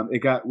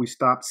 We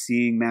stopped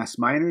seeing mass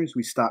miners,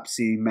 we stopped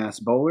seeing mass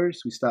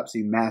bowlers, we stopped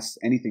seeing mass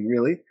anything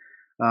really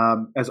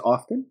as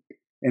often.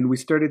 And we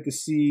started to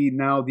see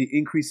now the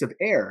increase of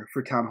air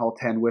for Town Hall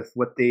 10 with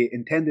what they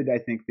intended, I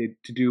think,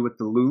 to do with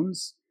the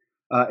loons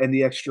and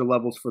the extra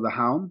levels for the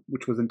Hound,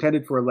 which was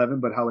intended for 11,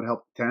 but how it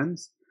helped the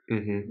 10s.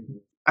 Mm-hmm.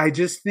 I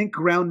just think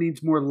ground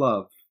needs more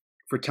love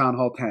for Town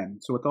Hall 10.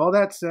 So with all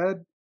that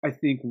said, I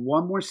think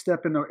one more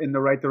step in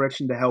the right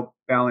direction to help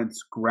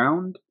balance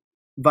ground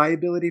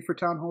viability for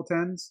Town Hall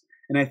 10s.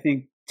 And I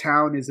think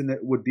Town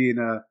would be in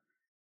a,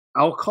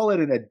 I'll call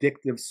it an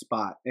addictive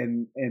spot.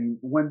 And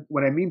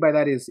what I mean by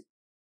that is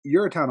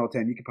you're a Town Hall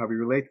 10, you could probably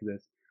relate to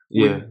this.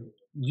 Yeah. When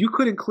you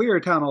couldn't clear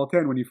a Town Hall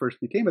 10 when you first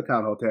became a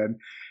Town Hall 10.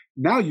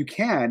 Now you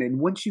can. And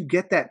once you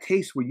get that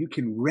taste where you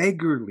can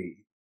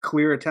regularly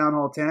clear a Town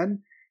Hall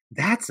 10,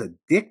 that's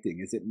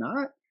addicting, is it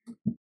not?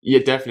 Yeah,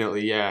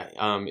 definitely. Yeah.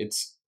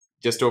 It's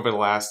just over the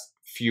last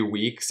few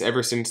weeks,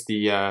 ever since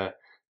I'd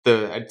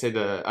say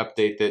the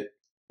update that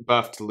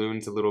buffed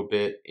loons a little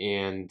bit,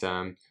 and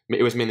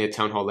it was mainly a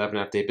Town Hall 11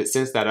 update. But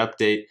since that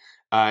update,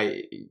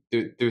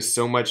 there's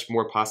so much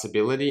more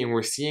possibility, and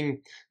we're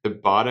seeing the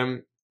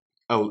bottom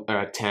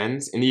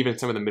 10s and even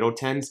some of the middle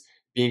 10s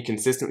being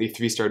consistently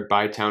 3-starred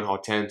by Town Hall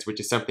 10s, which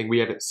is something we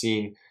haven't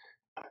seen,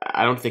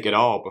 I don't think, at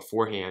all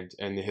beforehand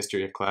in the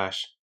history of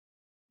Clash.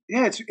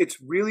 Yeah, it's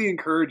really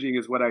encouraging,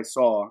 is what I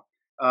saw.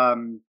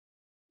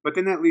 But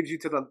then that leads you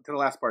to the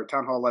last part,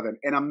 Town Hall 11.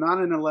 And I'm not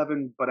an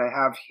 11, but I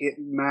have hit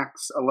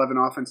max 11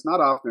 offense, not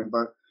often,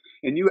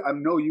 and I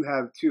know you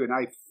have too, and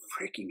I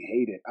freaking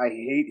hate it. I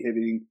hate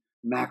hitting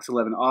max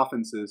 11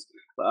 offenses.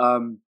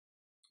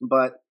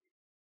 But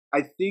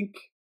I think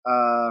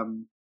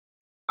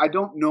I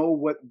don't know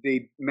what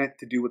they meant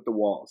to do with the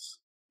walls.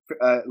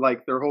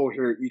 Like their whole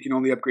here, you can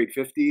only upgrade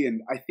 50,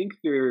 and I think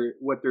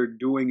what they're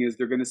doing is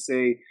they're going to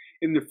say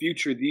in the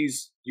future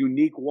these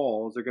unique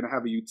walls are going to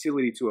have a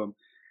utility to them.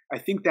 I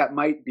think that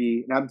might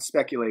be, and I'm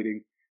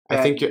speculating. I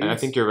think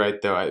you're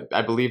right, though.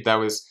 I believe that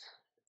was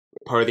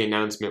part of the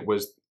announcement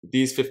was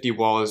these 50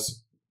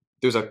 walls.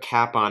 There's a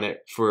cap on it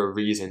for a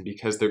reason,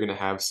 because they're going to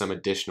have some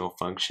additional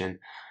function.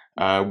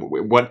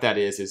 What that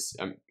is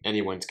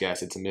anyone's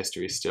guess. It's a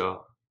mystery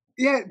still.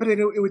 Yeah, but it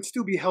would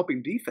still be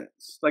helping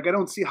defense. Like I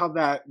don't see how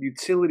that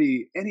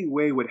utility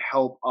anyway would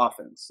help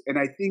offense. And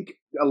I think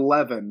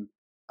 11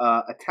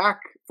 attack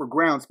for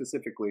ground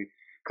specifically,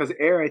 because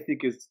air I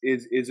think is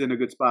in a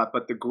good spot,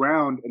 but the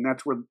ground, and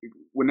that's where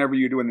whenever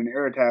you're doing an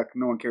air attack,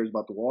 no one cares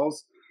about the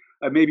walls.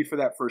 Maybe for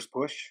that first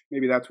push,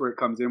 maybe that's where it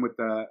comes in with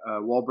the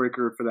wall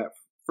breaker for that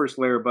first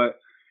layer. But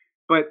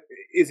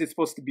is it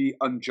supposed to be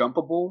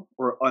unjumpable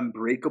or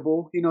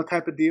unbreakable,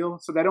 type of deal?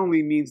 So that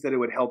only means that it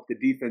would help the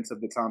defense of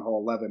the Town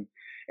Hall 11.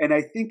 And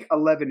I think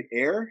 11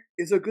 air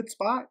is a good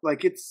spot.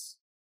 Like it's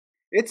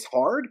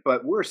hard,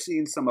 but we're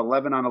seeing some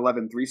 11 on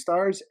 11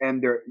 3-stars,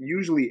 and they're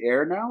usually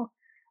air now.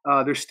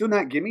 They're still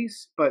not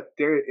gimmies, but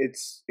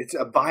it's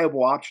a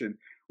viable option.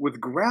 With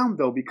ground,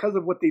 though, because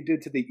of what they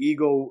did to the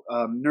Eagle,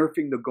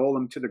 nerfing the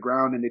golem to the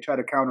ground, and they try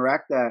to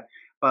counteract that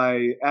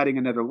by adding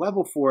another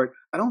level for it,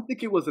 I don't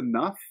think it was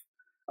enough.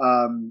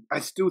 I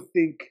still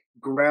think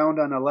ground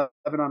on 11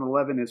 on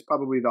 11 is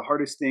probably the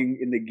hardest thing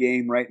in the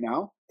game right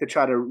now to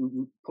try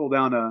to pull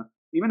down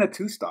even a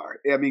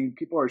 2-star. I mean,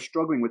 people are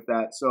struggling with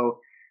that. So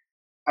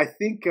I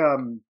think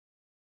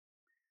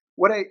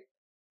what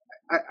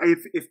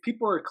if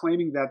people are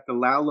claiming that the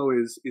Lalo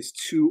is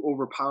too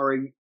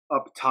overpowering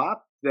up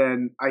top,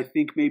 then I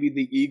think maybe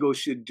the Eagle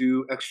should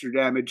do extra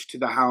damage to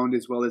the Hound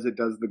as well as it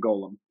does the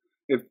Golem.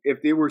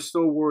 If they were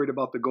so worried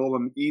about the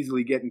Golem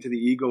easily getting to the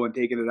Eagle and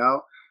taking it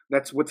out,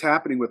 that's what's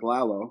happening with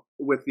Lalo.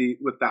 With the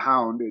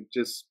Hound, it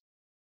just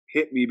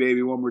hit me,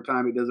 baby, one more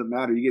time. It doesn't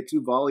matter. You get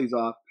 2 volleys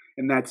off,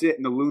 and that's it.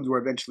 And the loons will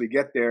eventually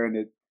get there.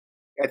 And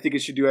I think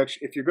it should do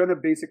extra. If you're going to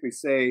basically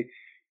say,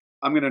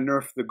 I'm going to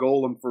nerf the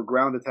Golem for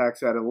ground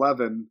attacks at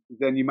 11,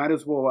 then you might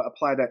as well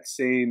apply that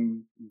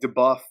same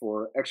debuff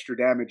or extra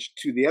damage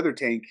to the other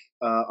tank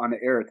on an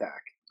air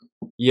attack.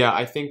 Yeah,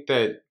 I think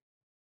that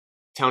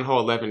Town Hall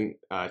 11,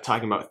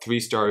 talking about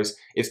 3-stars,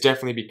 it's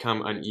definitely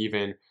become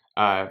uneven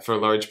for a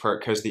large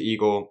part because the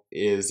Eagle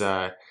is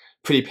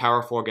pretty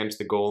powerful against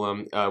the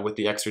Golem with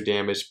the extra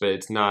damage, but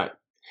it's not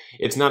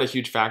a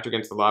huge factor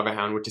against the Lava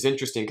Hound, which is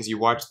interesting because you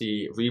watch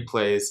the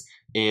replays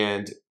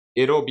and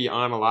it'll be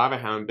on a Lava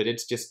Hound, but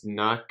it's just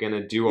not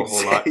gonna do a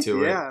whole lot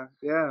to it.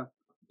 Yeah.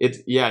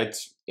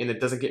 And it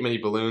doesn't get many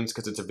balloons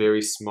because it's a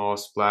very small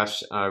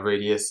splash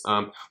radius.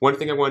 One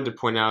thing I wanted to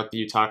point out that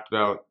you talked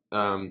about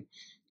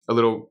a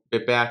little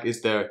bit back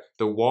is the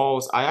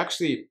walls.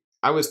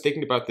 I was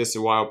thinking about this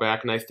a while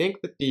back, and I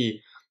think that the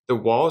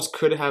walls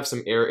could have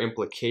some air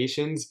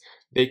implications.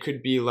 They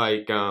could be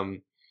like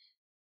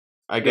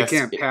I guess they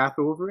can't path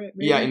over it.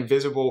 Maybe? Yeah,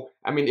 invisible.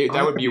 I mean,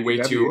 that would be way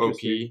too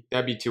OP.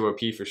 That'd be too OP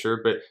for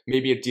sure. But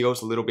maybe it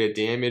deals a little bit of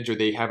damage, or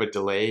they have a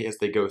delay as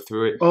they go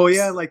through it. Oh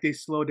yeah, like they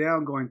slow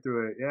down going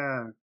through it.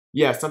 Yeah.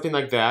 Yeah, something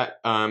like that.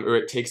 Or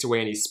it takes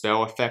away any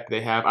spell effect they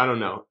have. I don't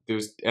know.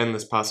 There's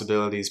endless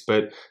possibilities,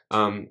 but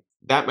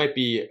that might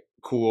be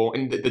cool.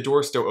 And the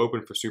door's still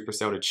open for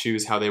Supercell to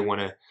choose how they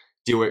want to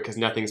do it because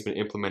nothing's been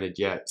implemented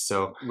yet.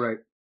 So right.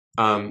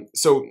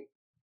 So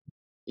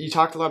you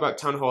talked a lot about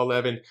Town Hall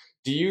 11.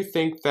 Do you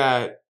think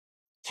that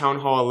Town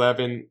Hall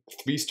 11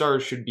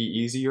 3-stars should be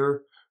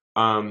easier?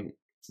 Do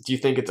you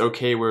think it's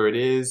okay where it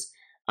is?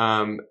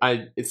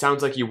 It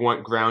sounds like you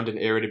want ground and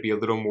air to be a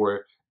little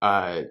more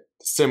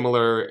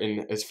similar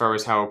in as far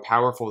as how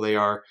powerful they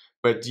are.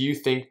 But do you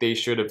think they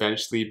should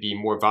eventually be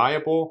more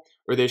viable,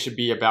 or they should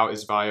be about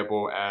as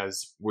viable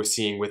as we're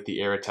seeing with the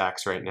air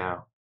attacks right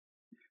now?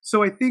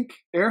 So I think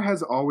air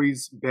has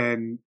always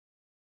been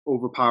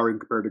overpowering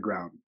compared to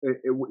ground.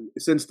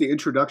 Since the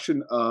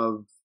introduction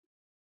of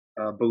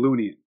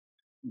ballooning,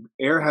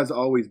 air has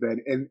always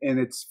been, and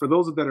it's for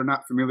those that are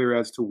not familiar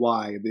as to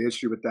why the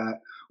history with that,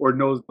 or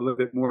knows a little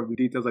bit more of the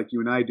details like you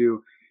and I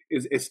do,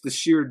 is it's the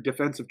sheer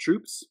defensive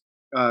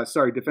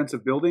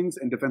defensive buildings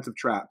and defensive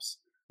traps.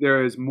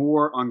 There is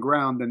more on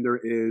ground than there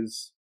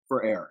is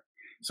for air.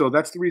 So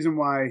that's the reason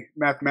why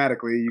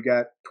mathematically you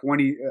got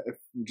 20,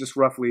 just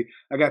roughly,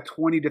 I got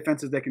 20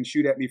 defenses that can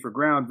shoot at me for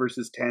ground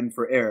versus 10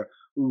 for air.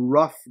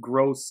 Rough,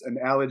 gross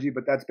analogy,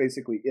 but that's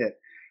basically it.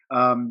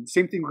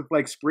 Same thing with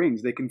like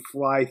springs. They can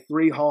fly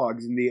 3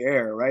 hogs in the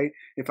air, right?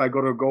 If I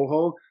go to a go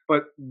hole,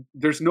 but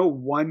there's no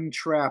one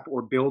trap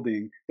or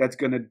building that's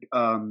going to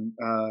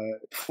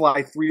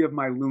fly 3 of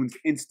my loons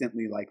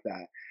instantly like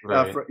that.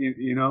 Right.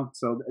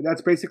 So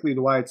that's basically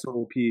why it's so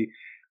OP.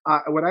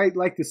 What I'd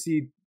like to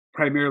see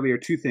primarily are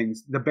 2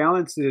 things. The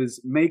balance is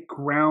make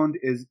ground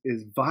is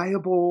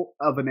viable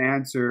of an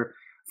answer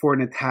for an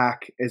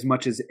attack as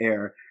much as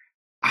air.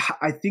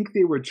 I think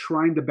they were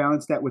trying to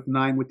balance that with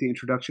 9 with the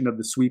introduction of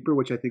the sweeper,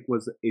 which I think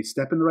was a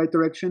step in the right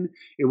direction.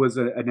 It was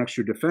an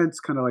extra defense,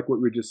 kind of like what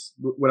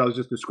I was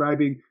just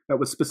describing, that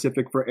was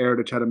specific for air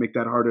to try to make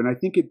that harder. And I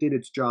think it did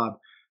its job.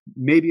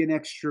 Maybe an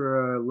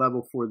extra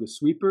level for the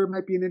sweeper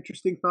might be an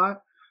interesting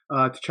thought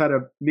to try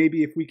to,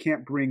 maybe if we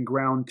can't bring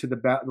ground to the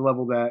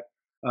level that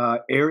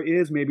air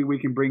is, maybe we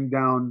can bring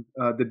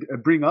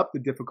up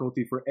the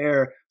difficulty for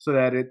air so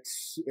that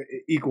it's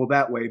equal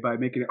that way by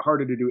making it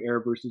harder to do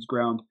air versus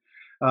ground.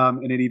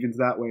 And it evens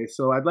that way.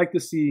 So I'd like to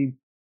see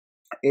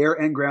air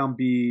and ground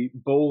be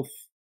both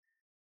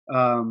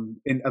a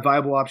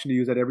viable option to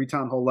use at every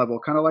town hall level,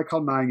 kind of like how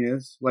 9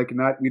 is.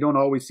 We don't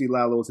always see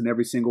Lalos in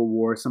every single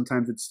war.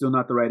 Sometimes it's still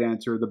not the right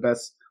answer, the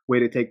best way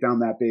to take down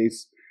that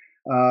base.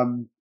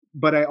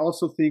 But I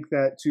also think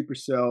that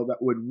Supercell that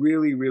would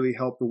really, really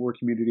help the war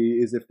community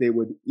is if they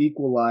would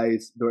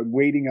equalize the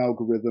weighting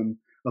algorithm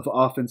of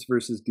offense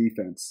versus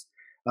defense.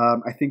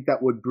 I think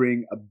that would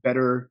bring a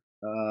better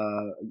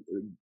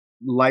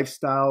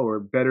lifestyle or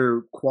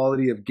better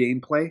quality of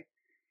gameplay.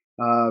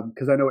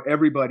 Because I know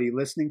everybody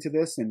listening to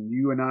this, and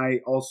you and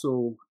I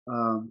also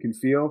can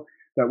feel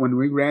that when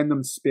we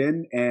random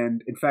spin,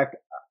 and in fact,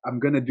 I'm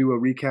going to do a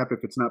recap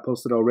if it's not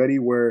posted already,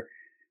 where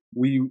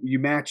you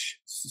match.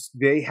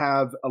 They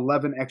have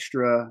 11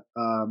 extra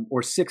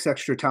or 6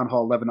 extra Town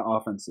Hall 11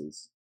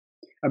 offenses.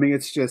 I mean,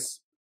 it's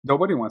just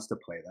nobody wants to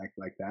play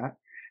like that.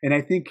 And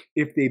I think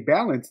if they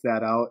balance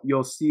that out,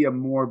 you'll see a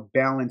more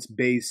balanced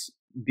base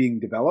being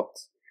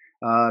developed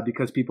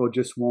because people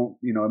just won't.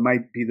 It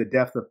might be the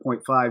death of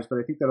point fives, but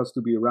I think that'll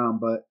still be around.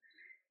 But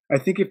I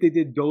think if they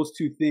did those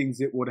two things,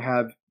 it would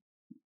have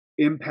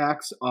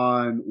impacts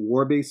on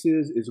war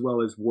bases as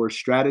well as war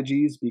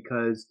strategies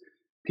because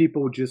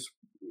people just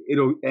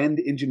it'll end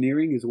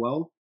engineering as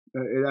well.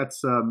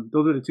 That's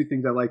those are the two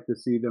things I like to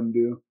see them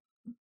do.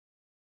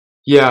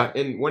 Yeah,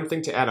 and one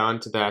thing to add on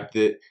to that,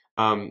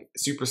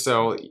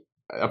 Supercell,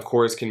 of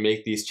course, can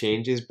make these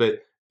changes, but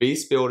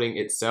base building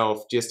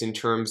itself, just in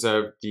terms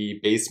of the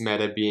base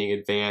meta being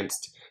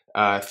advanced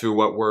through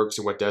what works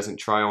and what doesn't,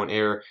 trial and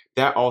error,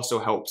 that also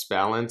helps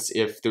balance.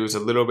 If there's a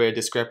little bit of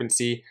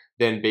discrepancy,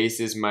 then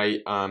bases might,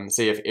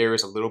 say if air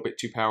is a little bit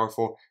too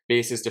powerful,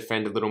 bases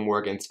defend a little more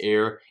against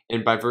air,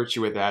 and by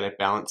virtue of that, it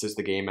balances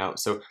the game out.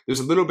 So there's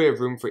a little bit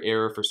of room for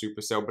error for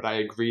Supercell, but I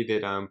agree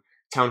that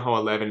Town Hall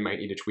 11 might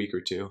need a tweak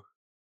or two.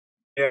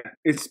 Yeah,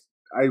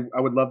 I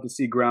would love to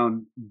see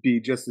Ground be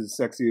just as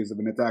sexy as of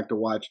an attack to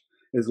watch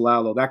as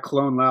Lalo. That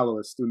clone Lalo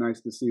is still nice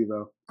to see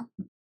though.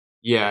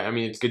 Yeah, I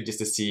mean, it's good just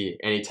to see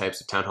any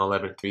types of Town Hall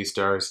 11 3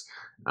 stars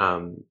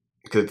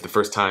because it's the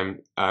first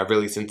time,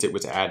 really, since it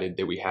was added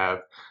that we have.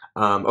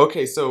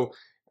 Okay, so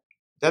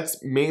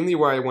that's mainly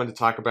where I wanted to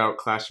talk about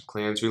Clash of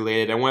Clans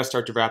related. I want to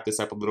start to wrap this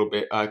up a little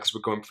bit because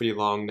we're going pretty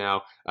long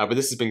now, but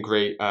this has been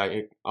great,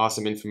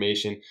 awesome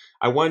information.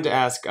 I wanted to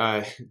ask,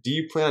 do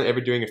you plan on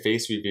ever doing a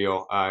face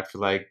reveal for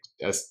like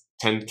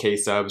 10K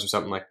subs or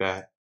something like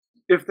that?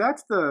 If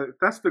that's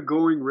the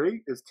going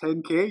rate is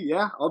 10K,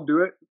 yeah, I'll do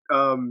it.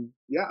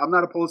 Yeah, I'm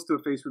not opposed to a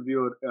face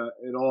reveal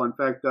at all. In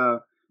fact,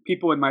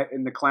 people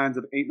in the clans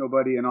of Ain't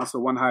Nobody and also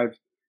One Hive,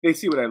 they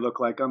see what I look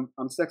like.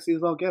 I'm sexy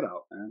as all get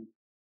out, man.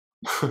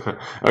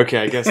 Okay,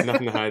 I guess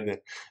nothing to hide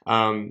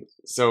then.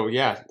 So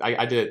yeah,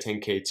 I did it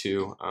 10K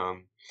too.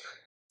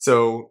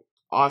 So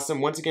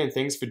awesome. Once again,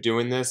 thanks for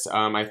doing this.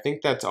 I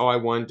think that's all I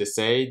wanted to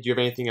say. Do you have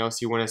anything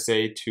else you want to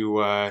say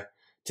to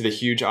the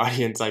huge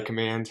audience I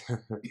command?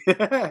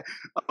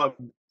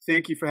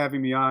 Thank you for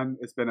having me on.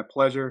 It's been a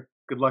pleasure.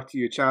 Good luck to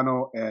your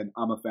channel, and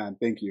I'm a fan.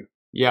 Thank you.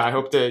 Yeah, I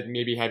hope to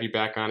maybe have you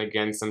back on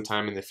again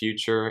sometime in the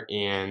future,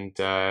 and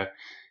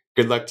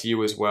good luck to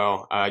you as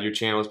well. Your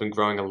channel has been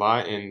growing a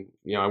lot, and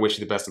I wish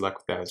you the best of luck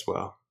with that as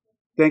well.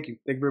 Thank you.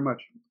 Thank you very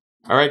much.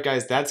 All right,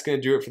 guys, that's going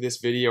to do it for this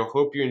video.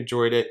 Hope you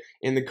enjoyed it.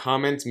 In the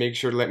comments, make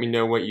sure to let me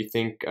know what you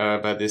think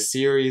about this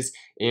series,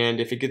 and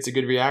if it gets a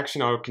good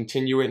reaction, I'll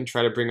continue it and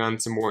try to bring on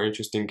some more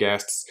interesting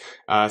guests.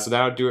 So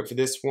that'll do it for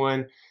this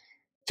one.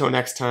 Till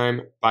next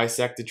time,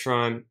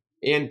 Bisectatron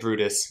and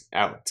Brutus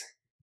out.